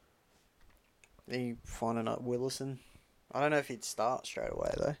 You finding up Willison. I don't know if he'd start straight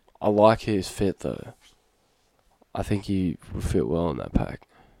away though. I like his fit though. I think he would fit well in that pack.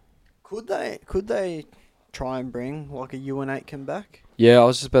 Could they try and bring like a Ewan Aitken back? Yeah, I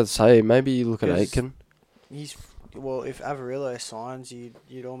was just about to say maybe you look at 'Cause Aitken. If Avarillo signs,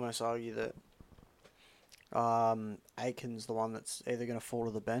 you'd almost argue that Aitken's the one that's either going to fall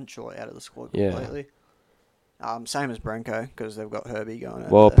to the bench or out of the squad Yeah. completely. Same as Branko because they've got Herbie going.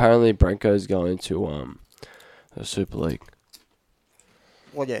 Well, over there. apparently Branko's going to The Super League.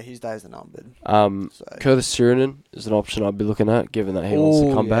 Well, yeah, his days are numbered. So. Curtis Sirinen is an option I'd be looking at, given that he wants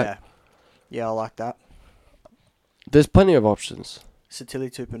to come back. Yeah, I like that. There's plenty of options. Satili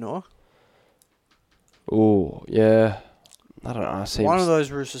Tupanua. Oh, yeah. I don't know. One of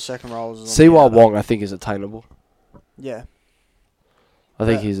those Roosters second rows is Siwa Wong, I think, is attainable. Yeah. I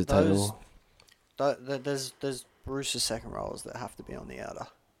think he's attainable. There's Roosters second rows that have to be on the outer.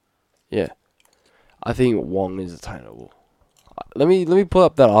 Yeah. I think Wong is attainable. Let me pull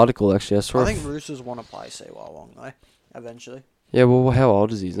up that article, actually. I think Roosters want to play Siwa Wong, though, eventually. Yeah, well, how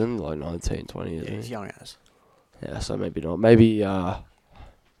old is he? He's only like 19, 20, isn't he? He's young as. Yeah, so maybe not. Maybe, yeah,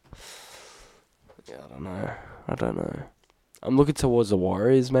 I don't know. I'm looking towards the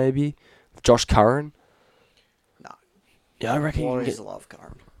Warriors, maybe. Josh Curran. No. Yeah, I reckon Warriors love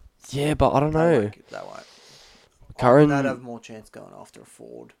Curran. Yeah, but I don't know. They won't. Curran... They'd have more chance going after a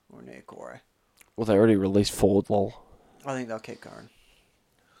Ford or a Niokore. Well, they already released Ford, lol. I think they'll keep Curran.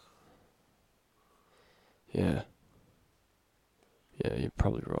 Yeah. Yeah, you're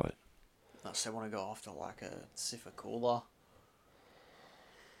probably right. Unless they want to go after like a Sifa Cooler.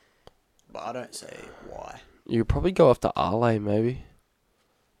 But I don't see why. You could probably go after Ale, maybe.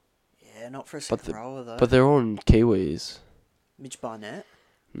 Yeah, not for a second rower, though. But they're on Kiwis. Mitch Barnett?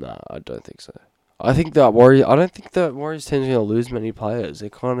 No, I don't think so. I don't think that Warriors team's going to lose many players. They're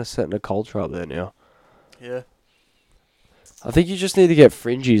kind of setting a culture up there now. Yeah. I think you just need to get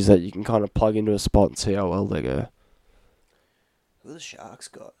fringes that you can kind of plug into a spot and see how well they go. Who the Sharks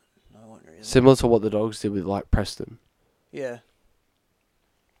got? No one really. Similar to what the Dogs did with, like, Preston. Yeah.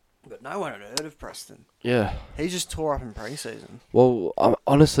 But no one had heard of Preston. Yeah. He just tore up in pre-season. Well,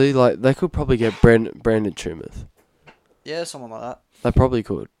 honestly, like, they could probably get Brandon Tumeth. Yeah, someone like that. They probably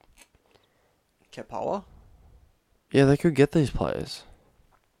could. Kepoa? Yeah, they could get these players.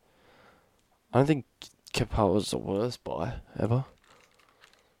 I don't think Kepoa was the worst buy ever.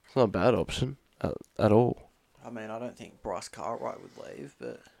 It's not a bad option at all. I mean, I don't think Bryce Cartwright would leave,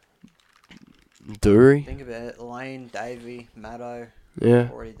 but... Dury? Think about it. Lane, Davey, Maddo. Yeah.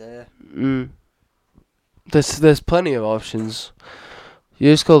 Already there. There's plenty of options.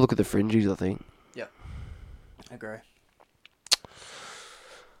 You just gotta look at the fringes, I think. Yep. I agree.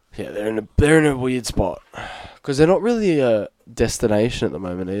 Yeah, they're in a weird spot. Because they're not really a destination at the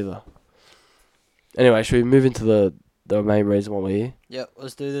moment either. Anyway, should we move into the main reason why we're here? Yep,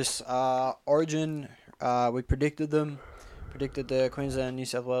 let's do this. Origin, we predicted them. Predicted the Queensland and New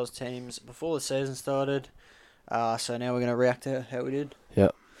South Wales teams before the season started. So now we're going to react to how we did.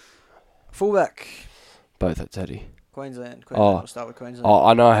 Yep. Fullback. Both at Teddy. Queensland. We'll start with Queensland. Oh,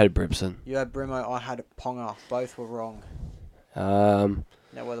 I know I had Brimson. You had Brimo, I had Ponga. Both were wrong.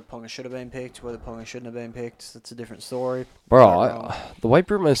 Now, whether Ponga should have been picked, whether Ponga shouldn't have been picked, that's a different story. Bro, the way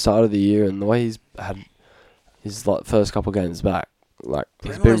Brimo started the year and the way he's had his first couple games back, like,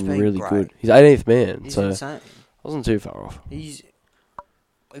 he's been really good. He's 18th man, He's so insane. Wasn't too far off.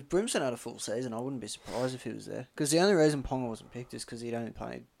 If Brimson had a full season, I wouldn't be surprised if he was there. Because the only reason Ponga wasn't picked is because he'd only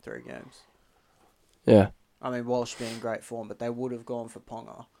played 3 games. Yeah. I mean, Walsh being in great form, but they would have gone for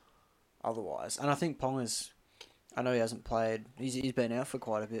Ponga otherwise. And I think Ponga's... I know he hasn't played... He's been out for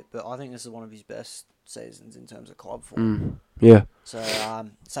quite a bit, but I think this is one of his best seasons in terms of club form. Yeah. So,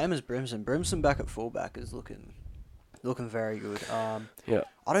 same as Brimson. Brimson back at fullback is looking very good. Yeah.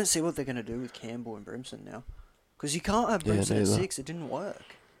 I don't see what they're going to do with Campbell and Brimson now. Because you can't have Brimson at 6. It didn't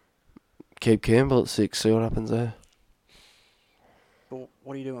work. Keep Campbell at 6. See what happens there. But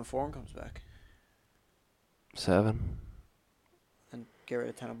what do you do when Foran comes back? 7. And get rid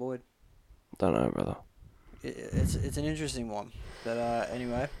of Tanner Boyd? Don't know, brother. It's an interesting one. But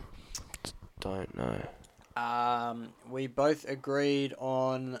anyway. Don't know. We both agreed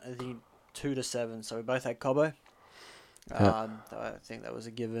on the 2 to 7. So we both had Cobbo. I think that was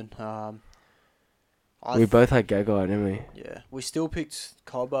a given. We both had Gagai, didn't we? Yeah. We still picked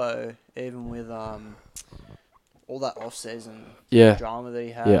Cobbo, even with all that off-season drama that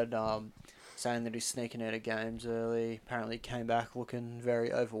he had, saying that he's sneaking out of games early. Apparently came back looking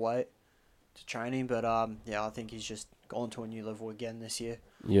very overweight to training, but I think he's just gone to a new level again this year.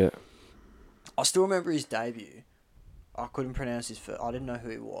 Yeah. I still remember his debut. I couldn't pronounce his first. I didn't know who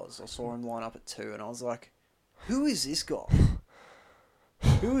he was. I saw him line up at 2, and I was like, who is this guy?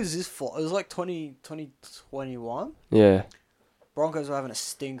 Who is this for? It was like 2021. Yeah. Broncos were having a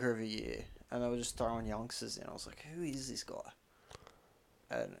stinker of a year, and they were just throwing youngsters in. I was like, who is this guy?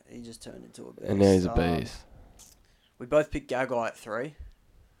 And he just turned into a beast. And now he's a beast. We both picked Gagai at 3,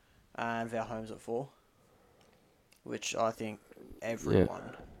 and Val Holmes at 4, which I think every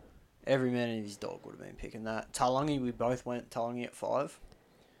man and his dog would have been picking that. Talangi, we both went Talangi at 5.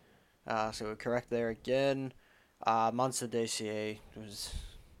 So we're correct there again. Munster DCE was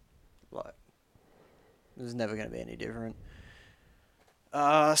like, it was never going to be any different.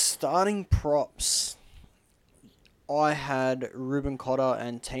 Starting props, I had Ruben Cotter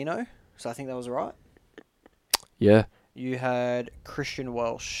and Tino, so I think that was right. Yeah. You had Christian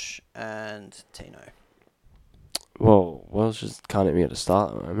Welsh and Tino. Well, Welch just can't even get a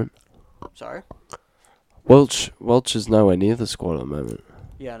start at the moment. Sorry? Welch is nowhere near the squad at the moment.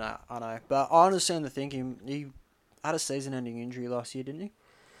 Yeah, no, I know. But I understand the thinking. He had a season-ending injury last year, didn't he?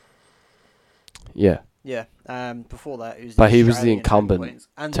 Yeah. Yeah. Before that, he was But he was the Australian incumbent,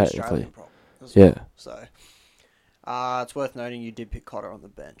 and technically. the Australian prop as Yeah. well. So, it's worth noting you did pick Cotter on the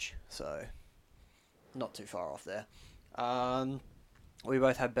bench, so not too far off there. We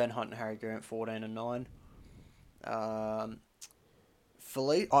both had Ben Hunt and Harry Grant 14 and 9. I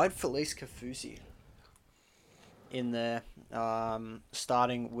had Felice Kafusi in there,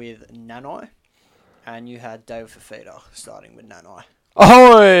 starting with Nanai, and you had David Fafita starting with Nanai.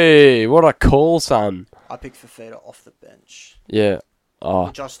 Ahoy! What a call, son. I picked Fafita off the bench, Yeah. Oh,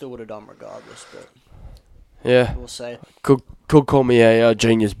 which I still would have done regardless, but yeah. we'll see. Could call me a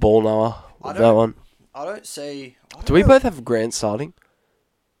genius ball knower with that one. I don't see... Do we both have Grant starting?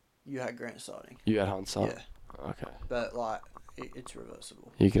 You had Grant starting. You had Hunt starting? Yeah, Okay. but like it's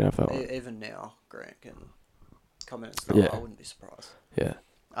reversible. You can have that one. Even now, Grant can come in and start. Yeah. I wouldn't be surprised. Yeah.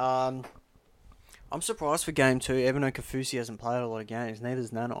 I'm surprised for game 2, even though Kafusi hasn't played a lot of games.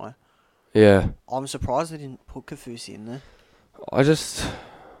 Neither's Nanai. Yeah. I'm surprised they didn't put Kafusi in there.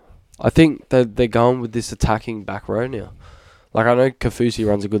 I think that they're going with this attacking back row now. Like, I know Kafusi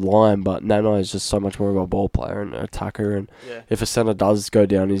runs a good line, but Nanai is just so much more of a ball player and an attacker. And Yeah. if a centre does go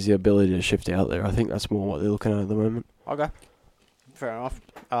down, is the ability to shift out there. I think that's more what they're looking at the moment. Okay. Fair enough.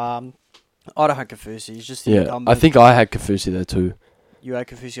 I don't have Kafusi. He's just the Yeah, incumbent. I think I had Kafusi there too. You had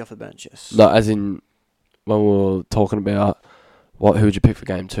Kafusi off the bench, yes. No, as in when we were talking about who would you pick for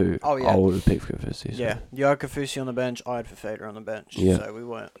game 2. Oh, yeah. I would have picked Kafusi. So. Yeah, you had Kafusi on the bench. I had Fafita on the bench. Yeah. So we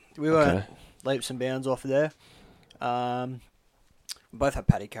weren't Okay. leaps and bounds off there. We both had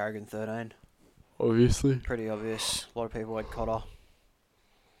Paddy Carrigan 13. Obviously. Pretty obvious. A lot of people had Cotter.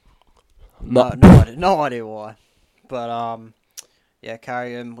 No. No idea why. But yeah,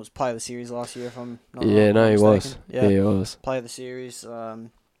 Carrigan was player of the series last year. If I'm not Yeah, no, he was. mistaken. Yeah, he was. Player of the series.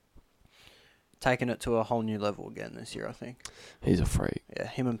 Taking it to a whole new level again this year, I think. He's a freak. Yeah,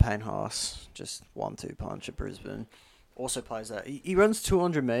 him and Payne Haas, just 1-2 punch at Brisbane. Also plays that. He runs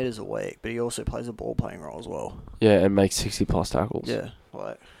 200 metres a week, but he also plays a ball playing role as well. Yeah, and makes 60 plus tackles. Yeah,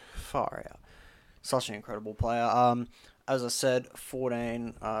 like far out. Such an incredible player. As I said,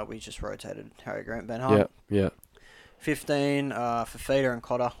 14, we just rotated Harry Grant, Ben Hunt. Yeah. 15, Fafita and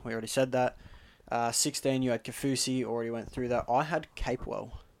Cotter. We already said that. 16, you had Kafusi. Already went through that. I had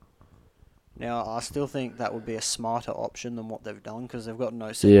Capewell. Now, I still think that would be a smarter option than what they've done because they've got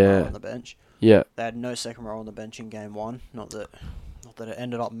no second row on the bench. Yeah. They had no second row on the bench in game 1. Not that it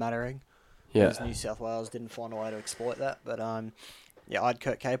ended up mattering. Yeah. Because New South Wales didn't find a way to exploit that. But yeah, I had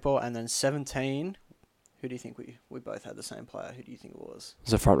Kurt Capewell. And then 17, who do you think we both had the same player? Who do you think it was?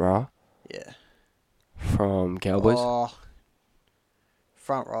 It's a front rower Yeah. from Cowboys. Oh,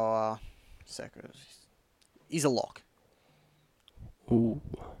 front rower, second. He's a lock. Ooh.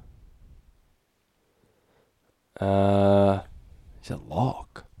 He's a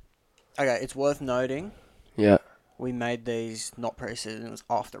lock. Okay, it's worth noting Yeah. we made these not pre-season. It was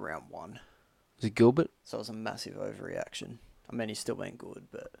after round 1. Is it Gilbert? So it was a massive overreaction. I mean, he's still been good,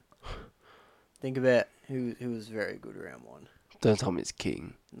 but think about who was very good round 1. Don't tell me it's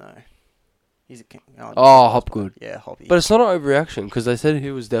King. No. He's a king. Hopgood. Yeah, Hoppy. But it's not an overreaction because they said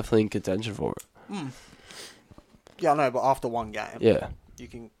he was definitely in contention for it. Yeah, I know, but after one game, Yeah. you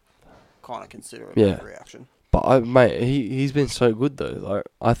can kind of consider it Yeah. an overreaction. But, mate, he's been so good, though. Like,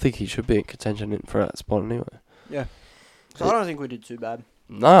 I think he should be in contention for that spot anyway. Yeah. So I don't think we did too bad.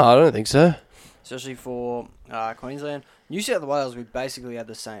 No, I don't think so. Especially for Queensland. New South Wales, we basically had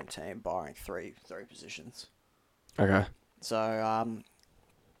the same team, barring three positions. Okay. So,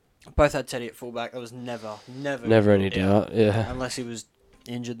 both had Teddy at fullback. There was never Never any doubt. Yeah. Unless he was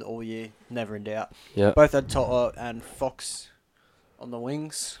injured all year. Never in doubt. Yeah. Both had Toto and Fox on the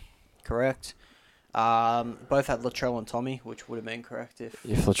wings. Correct. Both had Latrell and Tommy, which would have been correct if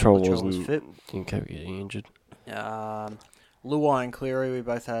Latrell was wasn't fit. didn't keep getting injured. Luai and Cleary, we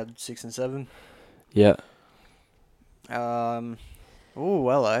both had 6 and 7. Yeah. I've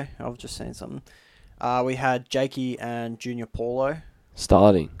just seen something. We had Jakey and Junior Paulo.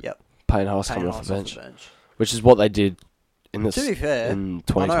 Starting. Yep. Payne Haas Payne coming off Haas the bench. Which is what they did in this To be fair, in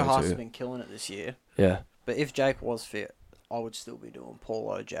I know Haas has 2022. been killing it this year, Yeah. but if Jake was fit, I would still be doing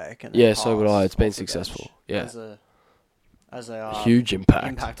Paulo, Jake, and Yeah, so would I. Haas It's been off the successful. bench Yeah. as a Huge impact.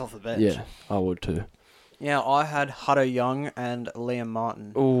 impact off the bench. Yeah, I would too. Yeah, I had Hutto Young and Liam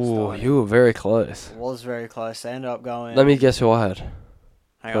Martin. Oh, starting. you were very close. It was very close. They ended up going. Let me guess who I had.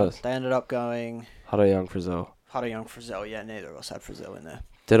 Hang on. first. They ended up going Hutto Young Frizzell. Hutto Young, Frizzell. Yeah, neither of us had Frizzell in there.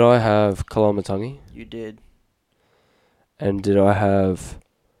 Did I have Kolomatangi? You did. And did I have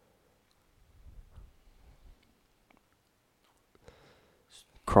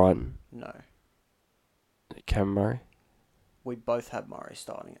Crichton? No. Cam Murray? We both had Murray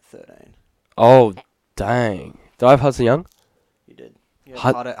starting at 13. Oh, dang. Did I have Hudson Young? You did. You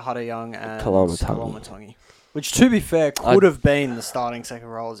Hut- had Hutto Young and Koloamatangi. Koloamatangi. Which, to be fair, could have been the starting second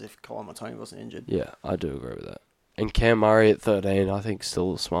rows if Koloamatangi wasn't injured. Yeah, I do agree with that. And Cam Murray at 13, I think,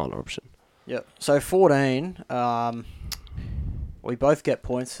 still a smarter option. Yep. So 14, we both get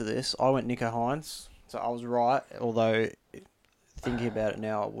points for this. I went Nico Hines, so I was right. Although thinking about it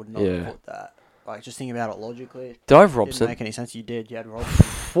now, I would not have put that. Like just thinking about it logically, Did I have didn't Robson? make any sense. You did. You had Robson.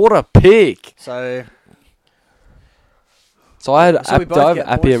 What a pick! So So I had we did I have get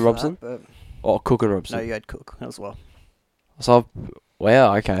Appy points and for Robson? that, Or Cook and but Robson? no, you had Cook as well. So,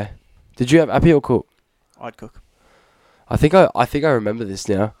 wow, okay. Did you have Appy or Cook? I had Cook. I think I remember this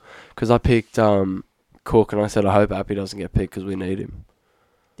now, because I picked Cook and I said I hope Appy doesn't get picked because we need him,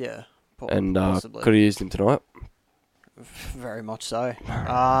 Yeah, and possibly. could have used him tonight. Very much so.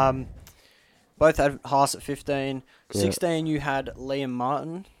 Both had Haas at 15. Yeah. 16, you had Liam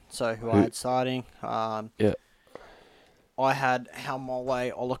Martin, so who I had starting. Yeah. I had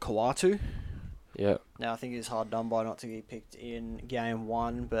Haumole Olakawatu. Yeah, Now, I think it's hard done by not to get picked in game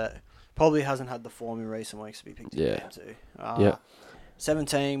 1, but probably hasn't had the form in recent weeks to be picked in Yeah. game 2. Yeah.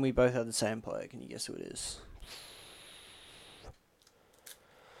 17, we both had the same player. Can you guess who it is?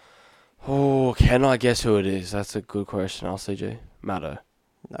 Oh, can I guess who it is? That's a good question. RCG. Matto.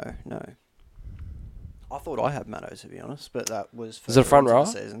 No. I thought I had Matto, to be honest, but that was Is it a front further row?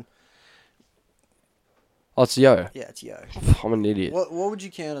 into the season. Oh, it's Yo. Yeah, it's Yo. I'm an idiot. What would you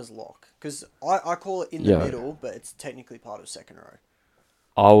count as lock? Because I call it in the Yo. middle, but it's technically part of second row.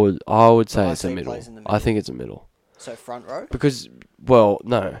 I would say I it's a say middle. plays in the I middle. think it's a middle So front row? because, well,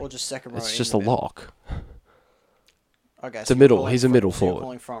 no, Or just second row? it's in just the a middle? lock. Okay, It's a you're middle. calling He's a front- middle so you're forward.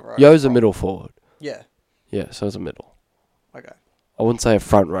 calling front row. Yo's a front- middle forward. Yeah. Yeah, so it's a middle. Okay. I wouldn't say a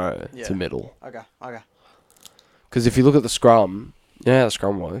front row. It's a Yeah. middle. Okay. Because if you look at the scrum, you know how the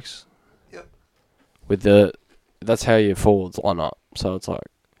scrum works. Yep. That's how your forwards line up. So it's like,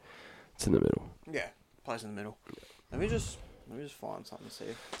 it's in the middle. Yeah. Plays in the middle. Let me just find something to see.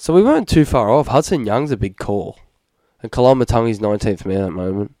 So we weren't too far off. Hudson Young's a big call. And Koloamatangi's 19th man at the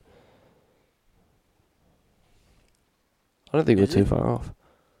moment. I don't think Is we're too he? far off.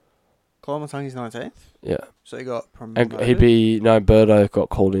 Koloamatangi's 19th. Yeah. So he got promoted. And Birdo got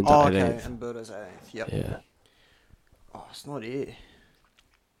called into Oh, 18th. okay. And Birdo's 18th. Yep. Yeah. Oh, it's not here.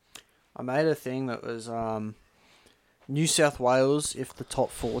 I made a thing that was New South Wales, if the top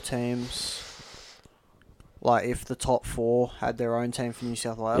 4 teams, like if the top 4 had their own team for New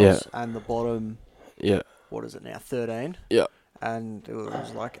South Wales, and the bottom, Yeah. what is it now, 13? Yeah. And it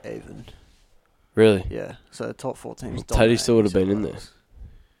was like even. Really? Yeah, so the top 4 teams. Well, Teddy dominate still would have New been South in there. Wales.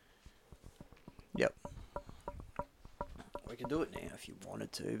 Yep. We could do it now if you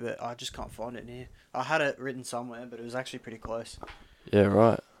wanted to, but I just can't find it here. I had it written somewhere, but it was actually pretty close. Yeah,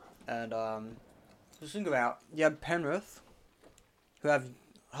 right. And just think about, you had Penrith, who have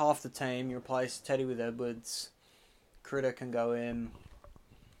half the team. You replace Teddy with Edwards. Critter can go in.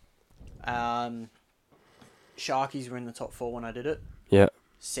 Sharkies were in the top 4 when I did it. Yeah.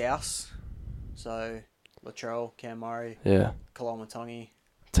 South, so Latrell, Cam Murray, Yeah. Koloamatangi,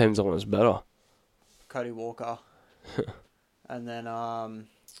 Team's almost better. Cody Walker, and then oh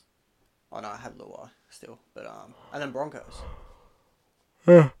no, I had Luai still, but and then Broncos.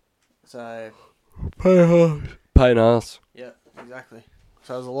 Yeah. So Paying us. yeah, exactly.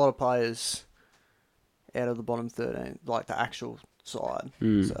 So there's a lot of players out of the bottom 13, like the actual side.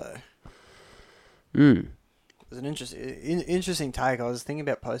 So Mm. it was an interesting take. I was thinking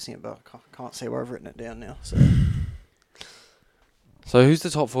about posting it, but I can't see where I've written it down now. So who's the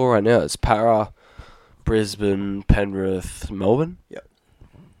top 4 right now? It's Para, Brisbane, Penrith, Melbourne? Yep.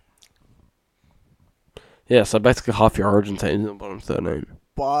 Yeah, so basically half your origin teams in the bottom 13.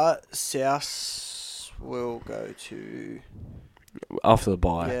 But South will go to After the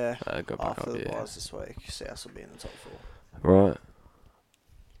bye. yeah Go back after up, the yeah. buys this week. South will be in the top 4. Right.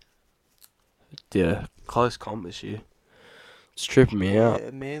 Yeah, close comp this year. It's tripping me out.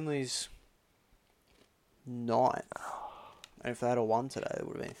 Yeah, Manly's 9th. And if they had a 1 today, it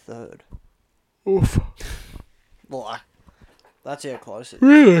would have been 3rd. Oof. Like, That's how close it is.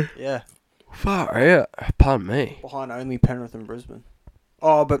 Really? Yeah. Far out. Pardon me. Behind only Penrith and Brisbane.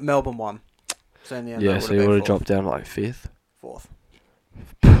 Oh, but Melbourne won. So in the end, Yeah, that so you been would have fourth. dropped down to like 5th. Fourth.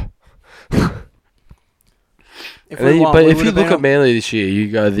 But if you look at Manly this year,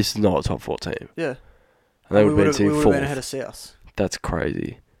 you go, this is not a top 4 team. Yeah. And they would have we been would have been 4th. ahead of South That's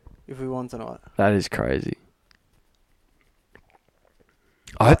crazy. if we won tonight. That is crazy.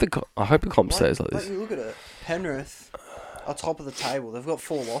 I hope the comp stays like Like this. you look at it, Penrith are top of the table. They've got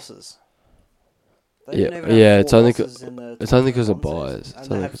 4 losses. They Yeah, didn't even have yeah, 4 it's only losses in the it's only 'cause of 2021 buys. season, It's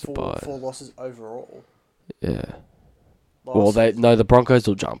and only they have 'cause of four, buys. 4 losses overall. Yeah. last Well, season. the Broncos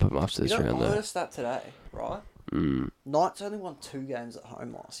will jump them after this You know, round I though. noticed that today, right? Knights only won 2 games at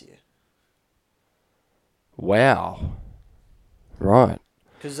home last year. Wow. Right.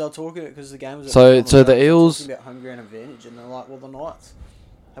 Because they're talking, because the game was. At So- home, so the they're Eels- talking about home ground advantage, and they're like, well, the Knights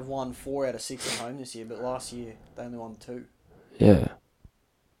have won 4 out of 6 at home this year, but last year they only won 2. Yeah.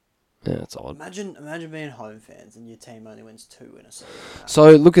 Yeah, it's odd. Imagine being home fans and your team only wins 2 in a season.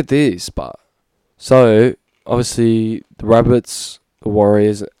 So look at this, but so obviously the Rabbits, the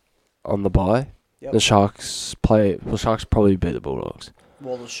Warriors on the bye. Yep. The Sharks play. Well, Sharks probably beat the Bulldogs.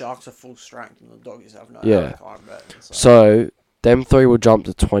 Well, the Sharks are full strength, and the Doggies have no. Yeah. Home batting, so. So them 3 will jump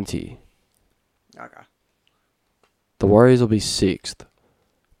to 20. Okay. The Warriors will be 6th.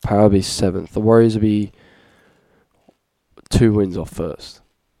 Power will be 7th. The Warriors will be 2 wins off first.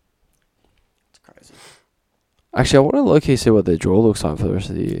 It's crazy. Actually, I want to low-key see what their draw looks like for the rest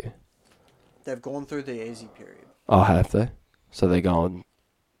of the year. They've gone through the easy period. Oh, have they? So they're going.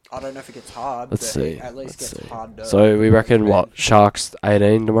 I don't know if it gets hard. Let's but see. It at least Let's gets see. hard. So we reckon what? Sharks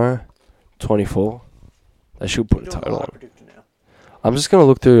 18 tomorrow? 24? They should put a total on. Predictor now. I'm just going to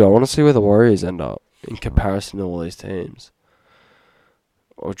look through. I want to see where the Warriors end up in comparison to all these teams.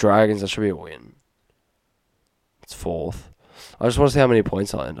 Or Dragons, that should be a win. It's 4th. I just want to see how many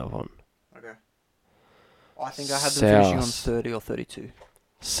points I'll end up on. Okay. I think I had them finishing on South. 30 or 32.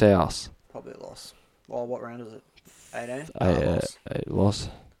 South. Probably a loss. Well, what round is it? 18? Loss. 8 loss.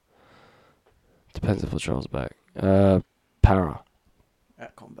 Depends if Latrell's back. Para.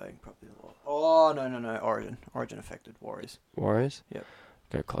 At Combank, probably a loss. Oh, no. Origin. Origin affected. Warriors. Warriors? Yep.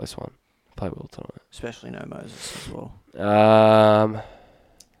 Go close one. Play well tonight. Especially no Moses as well.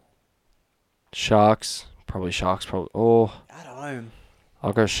 Sharks. Probably Sharks. Oh, At home.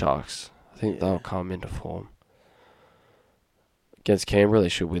 I'll go Sharks. I think Yeah. they'll come into form. Against Canberra, they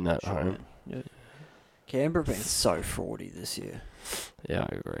should win that at Sure, home. man. Yeah. Canberra been so fraudy this year. Yeah,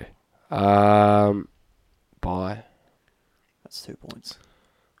 I agree. Bye. That's 2 points.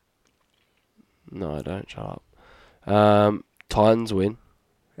 No, I don't. Shut up. Titans win.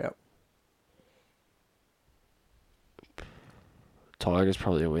 Yep. Tigers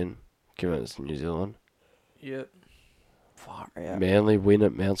probably a win, given it's New Zealand. Yep. Far out. Manly win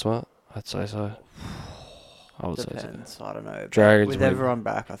at Mount Smart. I'd say so. I would say so. Depends. I don't know. Dragons With win. everyone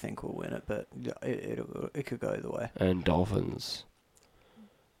back, I think we'll win it, but it could go either way. And Dolphins.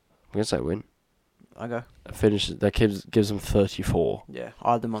 I'm gonna say win. Okay. That gives them 34. Yeah,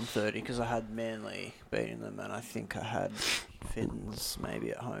 I had them on 30 because I had Manly beating them, and I think I had Finns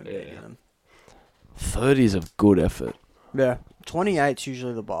maybe at home beating them. 30 is a good effort. Yeah. 28's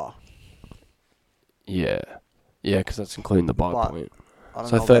usually the bar. Yeah. Yeah, because that's including the bye But point. I don't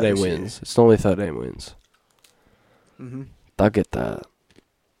So know about 13 this wins. It's normally 13 wins. year. Mhm. They'll get that.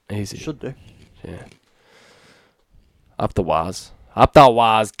 Easy. Should do. Yeah. Up the waz. Up the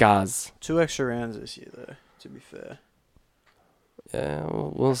waz, guys. 2 extra rounds this year, though. To be fair. Yeah,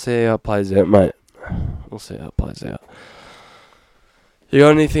 we'll see how it plays out, mate. We'll see how it plays out. You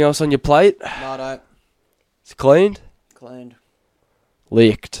got anything else on your plate? No, I don't. It's cleaned? Cleaned.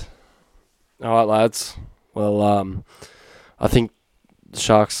 Licked. All right, lads. Well, I think the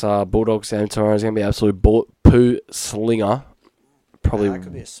Sharks Bulldogs game tomorrow is going to be absolute bullet poo slinger. Probably, That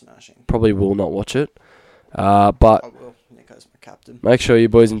could be a smashing. probably will not watch it. But I will. Nico's my captain. make sure you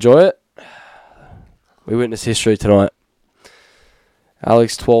boys enjoy it. We witnessed history tonight.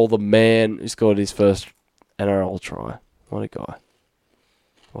 Alex Twal, the man who scored his first NRL try. What a guy.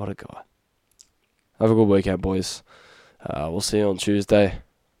 What a guy. Have a good weekend, boys. We'll see you on Tuesday.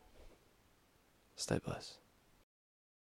 Stay blessed.